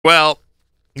Well,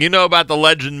 you know about the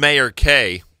legend Mayor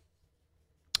Kay.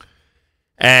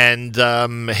 And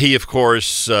he, of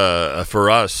course, for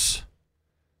us,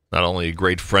 not only a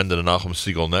great friend of the Nachum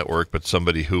Segal Network, but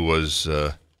somebody who was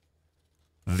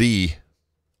the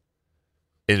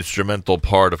instrumental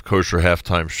part of Kosher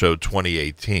Halftime Show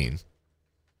 2018.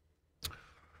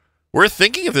 We're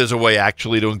thinking if there's a way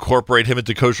actually to incorporate him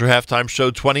into Kosher Halftime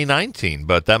Show 2019,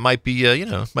 but that might be,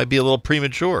 might be a little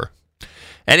premature.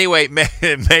 Anyway,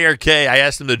 Mayor Kay, I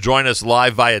asked him to join us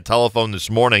live via telephone this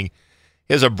morning.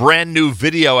 He has a brand new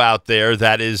video out there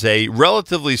that is a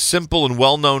relatively simple and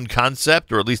well-known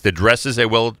concept, or at least addresses a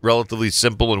relatively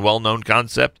simple and well-known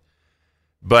concept.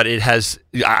 But it has,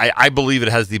 I believe it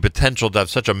has the potential to have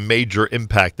such a major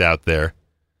impact out there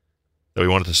that we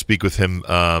wanted to speak with him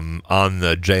on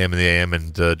the JM and the AM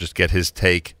and just get his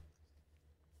take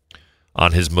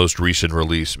on his most recent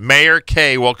release. Mayor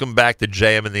Kay, welcome back to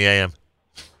JM and the AM.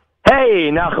 Hey,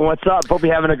 Nachum, what's up? Hope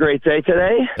you're having a great day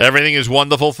today. Everything is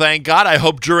wonderful, thank God. I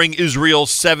hope during Israel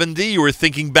 70 you were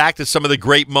thinking back to some of the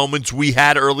great moments we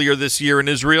had earlier this year in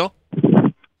Israel.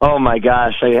 Oh, my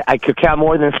gosh. I could count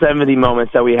more than 70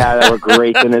 moments that we had that were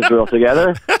great in Israel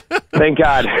together. Thank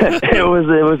God. It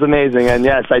was amazing. And,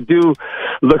 yes, I do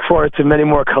look forward to many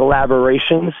more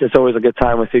collaborations. It's always a good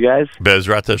time with you guys.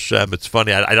 Bezrat Hashem. It's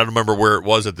funny. I don't remember where it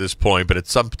was at this point, but at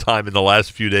some time in the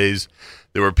last few days,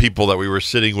 there were people that we were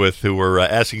sitting with who were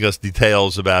asking us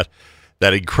details about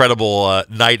that incredible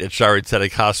night at Shaare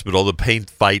Zedek Hospital, the paint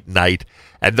fight night.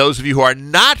 And those of you who are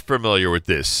not familiar with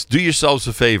this, do yourselves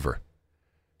a favor.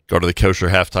 Go to the Kosher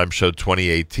Halftime Show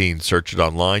 2018. Search it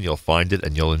online. You'll find it,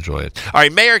 and you'll enjoy it. All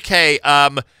right, Mayor Kay,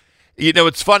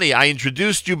 it's funny. I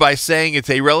introduced you by saying it's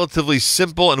a relatively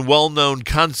simple and well-known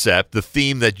concept, the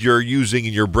theme that you're using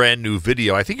in your brand new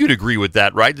video. I think you'd agree with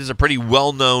that, right? There's a pretty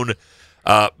well-known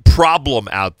problem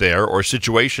out there or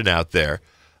situation out there.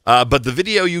 But the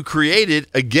video you created,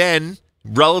 again,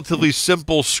 relatively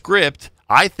simple script,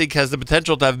 I think has the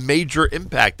potential to have major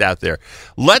impact out there.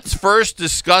 Let's first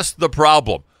discuss the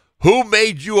problem. Who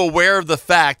made you aware of the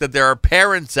fact that there are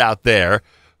parents out there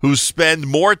who spend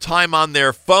more time on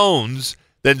their phones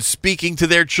than speaking to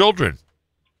their children?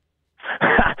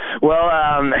 Well,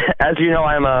 as you know,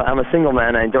 I'm a single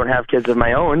man. I don't have kids of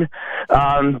my own.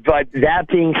 But that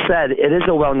being said, it is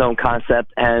a well-known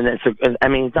concept, and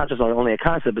it's not just only a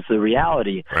concept; it's a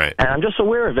reality. Right. And I'm just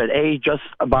aware of it. Just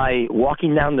by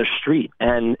walking down the street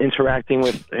and interacting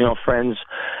with friends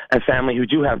and family who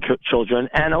do have children,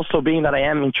 and also being that I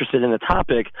am interested in the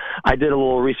topic, I did a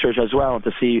little research as well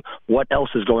to see what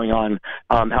else is going on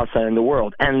outside in the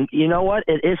world. And you know what?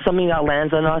 It is something that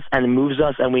lands on us and moves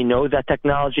us, and we know that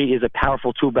technology is a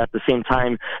powerful tool, but at the same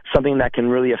time, something that can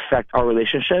really affect our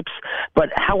relationships.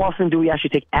 But how often do we actually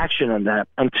take action on that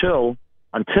until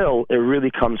it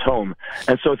really comes home?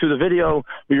 And so through the video,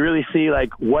 we really see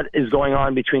what is going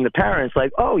on between the parents.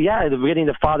 Oh yeah, at the beginning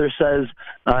the father says,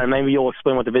 maybe you'll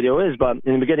explain what the video is, but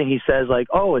in the beginning he says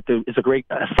it's a great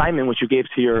assignment which you gave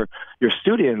to your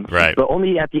students. Right. But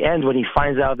only at the end when he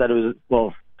finds out that it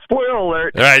was, spoiler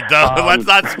alert. All right, let's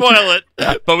not spoil it.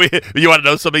 But you want to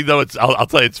know something, though? I'll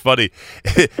tell you, it's funny.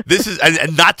 This is,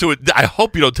 and not to. I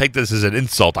hope you don't take this as an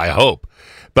insult. I hope,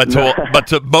 but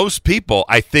to most people,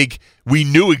 I think we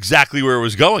knew exactly where it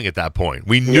was going at that point.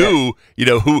 We knew,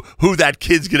 who that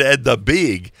kid's going to end up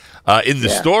being in the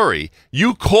story.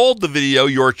 You called the video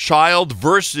 "Your Child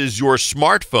versus Your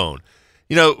Smartphone."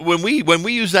 When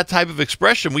we use that type of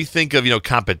expression, we think of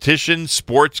competition,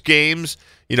 sports games.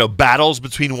 Battles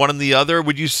between one and the other.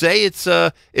 Would you say it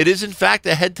is in fact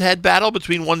a head-to-head battle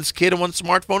between one's kid and one's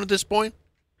smartphone at this point?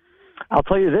 I'll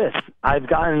tell you this. I've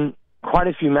gotten quite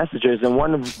a few messages, and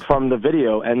one from the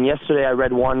video. And yesterday I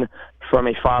read one from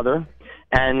a father,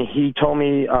 and he told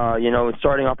me,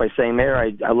 starting off by saying, Mayor,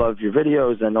 I love your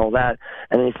videos and all that.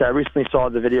 And then he said, I recently saw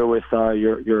the video with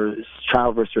your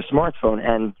child versus your smartphone.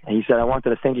 And he said, I wanted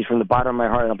to thank you from the bottom of my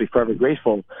heart, and I'll be forever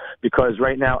grateful, because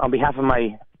right now, on behalf of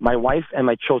my wife and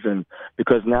my children,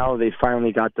 because now they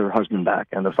finally got their husband back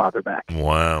and their father back.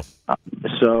 Wow.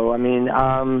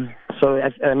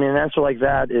 An answer like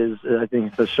that is, I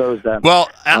think, that shows that. Well,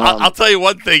 I'll tell you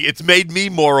one thing. It's made me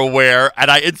more aware, and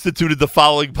I instituted the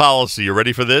following policy. You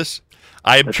ready for this?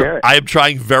 I am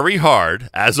trying very hard,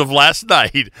 as of last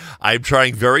night, I am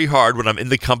trying very hard when I'm in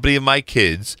the company of my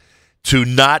kids to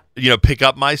not, pick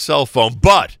up my cell phone.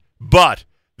 But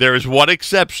there is one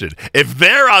exception. If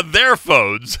they're on their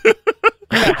phones,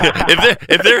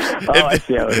 if they're I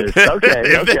see how it is. Okay,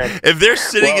 if they're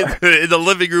sitting in the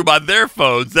living room on their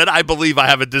phones, then I believe I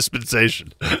have a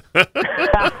dispensation.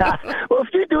 Well,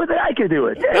 if you do it, then I can do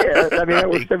it. Yeah. I mean, that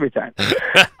works every time.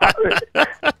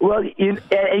 Well,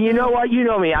 and you know what? You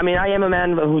know me. I mean, I am a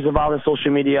man who's involved in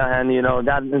social media, and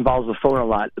that involves the phone a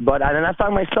lot. But and I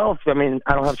find myself. I mean,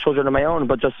 I don't have children of my own,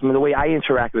 but just the way I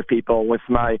interact with people, with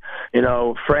my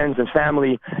friends and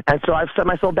family, and so I've set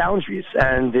myself boundaries.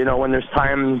 And when there's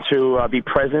time to be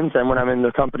present, and when I'm in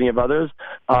the company of others,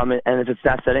 and if it's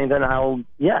that setting, then I'll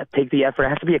take the effort. It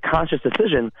has to be a conscious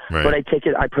decision, right. But I take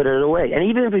it, I put it away. And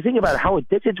even if we think about how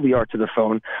addicted we are to the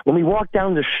phone, when we walk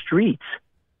down the street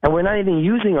and we're not even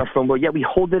using our phone, but yet we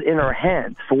hold it in our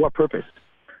hands, for what purpose?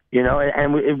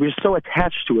 And we're so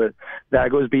attached to it that it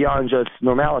goes beyond just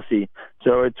normalcy.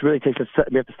 So it really takes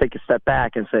we have to take a step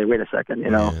back and say, wait a second,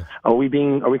 are we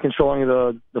controlling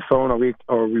the phone, or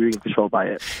are we being controlled by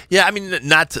it? Yeah, I mean,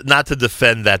 not to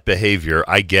defend that behavior.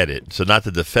 I get it. So not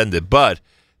to defend it, but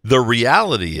the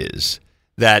reality is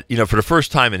that, for the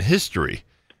first time in history,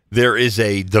 there is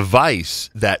a device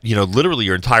that, literally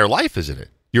your entire life is in it.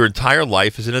 Your entire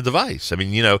life is in a device. I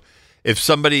mean, if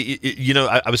somebody,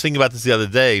 I was thinking about this the other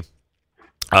day.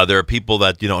 There are people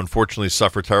that, unfortunately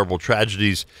suffer terrible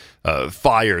tragedies,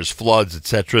 fires, floods,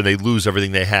 etc., and they lose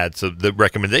everything they had. So the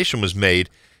recommendation was made,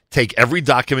 take every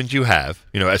document you have,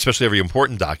 especially every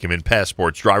important document,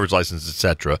 passports, driver's license,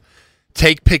 etc.,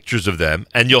 take pictures of them,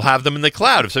 and you'll have them in the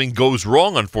cloud. If something goes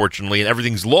wrong, unfortunately, and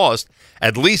everything's lost,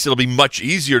 at least it'll be much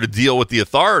easier to deal with the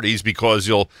authorities because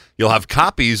you'll have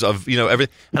copies of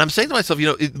everything. And I'm saying to myself,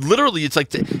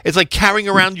 it's like carrying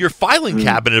around your filing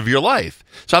cabinet of your life.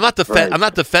 So I'm not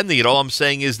defending it. All I'm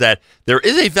saying is that there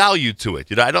is a value to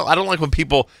it. I don't like when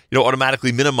people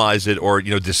automatically minimize it or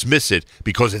dismiss it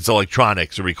because it's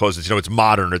electronics or because it's it's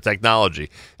modern or technology.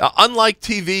 Unlike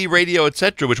TV, radio,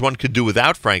 etc., which one could do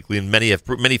without, frankly, and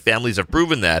many families have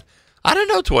proven that. I don't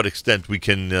know to what extent we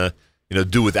can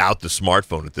do without the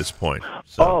smartphone at this point.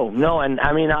 So. Oh, no, and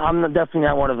I mean, I'm definitely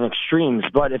not one of the extremes,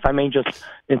 but if I may just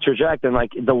interject, and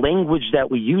the language that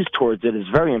we use towards it is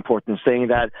very important, saying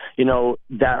that,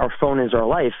 that our phone is our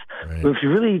life. Right. If you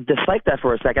really dislike that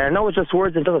for a second, I know it's just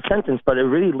words into a sentence, but it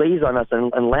really lays on us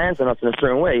and lands on us in a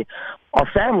certain way. Our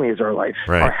family is our life.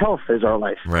 Right. Our health is our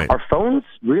life. Right. Our phones,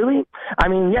 really? I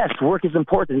mean, yes, work is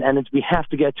important, and we have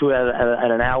to get to it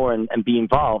at an hour and be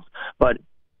involved, but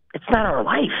it's not our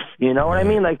life, you know what I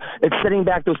mean? It's setting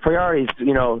back those priorities,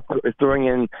 throwing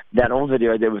in that old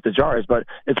video I did with the jars, but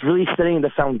it's really setting the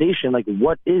foundation,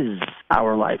 what is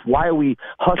our life? Why are we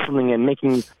hustling and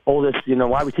making all this,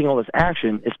 why are we taking all this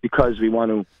action? It's because we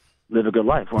want to live a good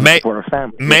life. We want to support our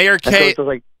family. Mayor Kay,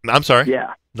 so I'm sorry.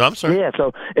 Yeah. No, I'm sorry. Yeah,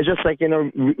 so it's just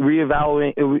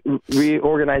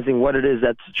reorganizing what it is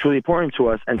that's truly important to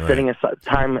us and setting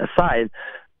time aside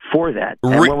for that.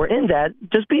 And when we're in that,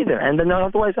 just be there. And then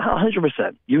otherwise,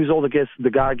 100%. Use all the gifts, the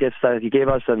God gifts that He gave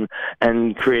us, and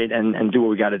create and do what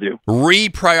we got to do.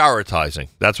 Reprioritizing.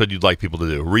 That's what you'd like people to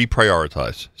do.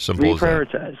 Reprioritize. Simple as that.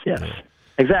 Reprioritize, yes. Yeah.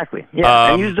 Exactly.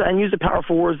 Yeah. And use the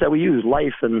powerful words that we use,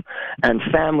 life and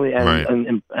family,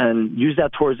 and use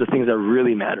that towards the things that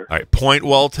really matter. All right. Point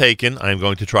well taken. I'm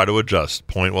going to try to adjust.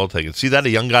 Point well taken. See that? A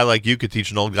young guy like you could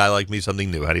teach an old guy like me something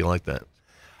new. How do you like that?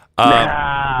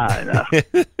 No.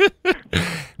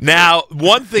 Now,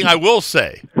 one thing I will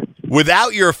say,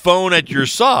 without your phone at your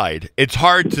side, it's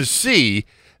hard to see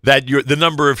that the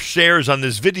number of shares on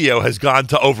this video has gone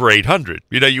to over 800.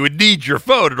 You would need your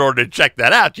phone in order to check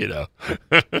that out, Well,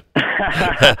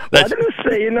 I didn't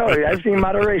say, I've seen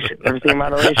moderation. I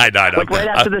know. Right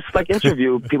after this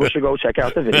interview, people should go check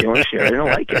out the video and share it. They don't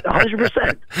like it,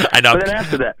 100%. I know. But then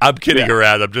after that, I'm kidding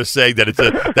around. I'm just saying that it's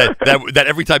that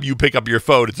every time you pick up your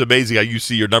phone, it's amazing how you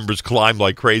see your numbers climb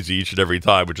like crazy each and every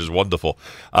time, which is wonderful.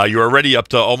 You're already up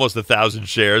to almost 1,000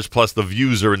 shares, plus the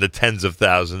views are in the tens of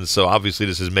thousands. So obviously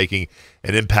this is making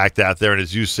an impact out there. And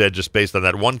as you said, just based on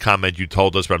that one comment you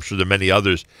told us, but I'm sure there are many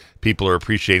others, people are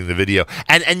appreciating the video.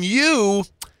 And you,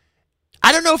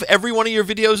 I don't know if every one of your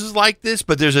videos is like this,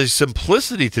 but there's a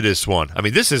simplicity to this one. I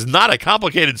mean, this is not a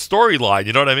complicated storyline.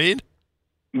 You know what I mean?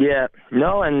 Yeah.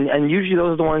 No, and usually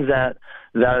those are the ones that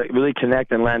really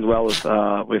connect and land well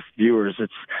with viewers.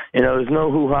 It's there's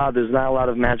no hoo-ha, there's not a lot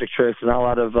of magic tricks, there's not a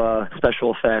lot of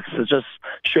special effects. It's just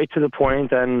straight to the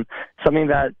point and something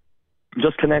that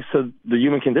just connects to the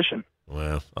human condition.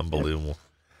 Well, unbelievable.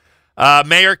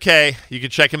 Mayor Kay, you can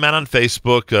check him out on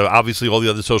Facebook, obviously all the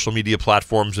other social media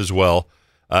platforms as well.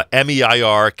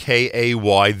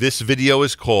 MEIRKAY. This video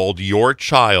is called Your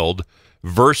Child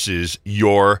versus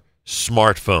Your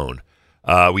Smartphone.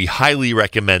 We highly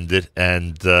recommend it,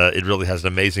 and it really has an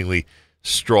amazingly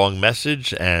strong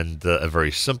message and a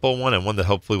very simple one, and one that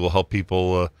hopefully will help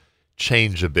people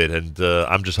change a bit. And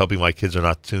I'm just hoping my kids are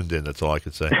not tuned in. That's all I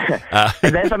could say.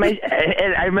 And then if I may,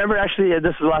 and I remember actually,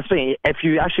 this is the last thing. If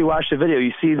you actually watch the video,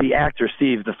 you see the actor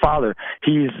Steve, the father.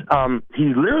 He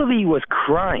literally was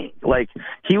crying. Like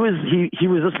he was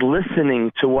just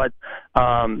listening to what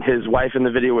his wife in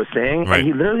the video was saying, right. And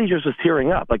he literally just was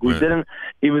tearing up. Like it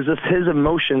was just his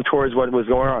emotion towards what was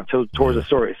going on, towards the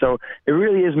story. So it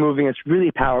really is moving. It's really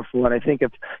powerful, and I think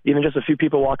if even just a few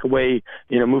people walk away,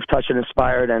 moved, touched, and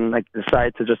inspired, and like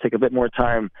decide to just take a bit more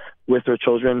time with their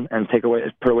children and put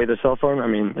away their cell phone, I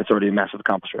mean, it's already a massive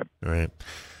accomplishment. Right.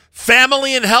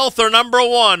 Family and health are number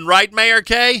one, right, Mayor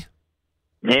Kay?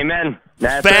 Amen.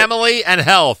 That's Family and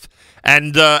health.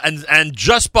 And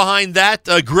just behind that,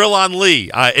 Grill on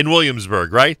Lee in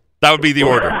Williamsburg, right? That would be the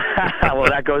order. Well,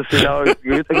 that goes to,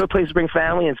 it's a good place to bring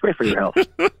family, and it's great for your health.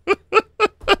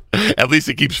 At least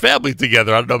it keeps family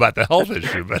together. I don't know about the health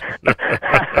issue, but that's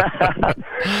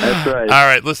right. All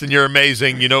right, listen, you're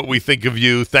amazing. You know what we think of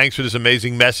you. Thanks for this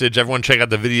amazing message. Everyone check out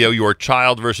the video, Your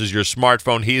Child versus Your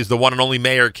Smartphone. He is the one and only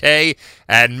Mayor Kay.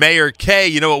 And Mayor Kay,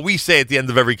 you know what we say at the end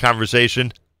of every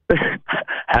conversation?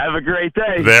 Have a great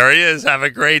day. There he is. Have a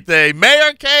great day.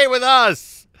 Mayor Kay with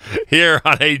us here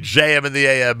on a JM in the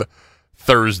AM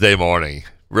Thursday morning.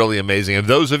 Really amazing. And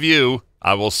those of you,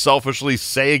 I will selfishly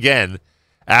say again,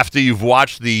 after you've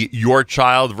watched the Your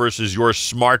Child versus Your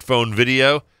Smartphone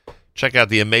video, check out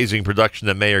the amazing production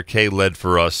that Mayor Kay led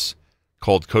for us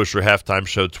called Kosher Halftime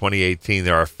Show 2018.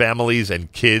 There are families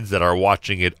and kids that are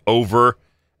watching it over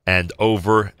and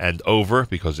over and over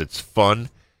because it's fun,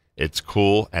 it's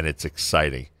cool, and it's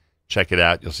exciting. Check it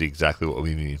out. You'll see exactly what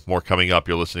we mean. More coming up.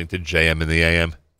 You're listening to JM in the AM.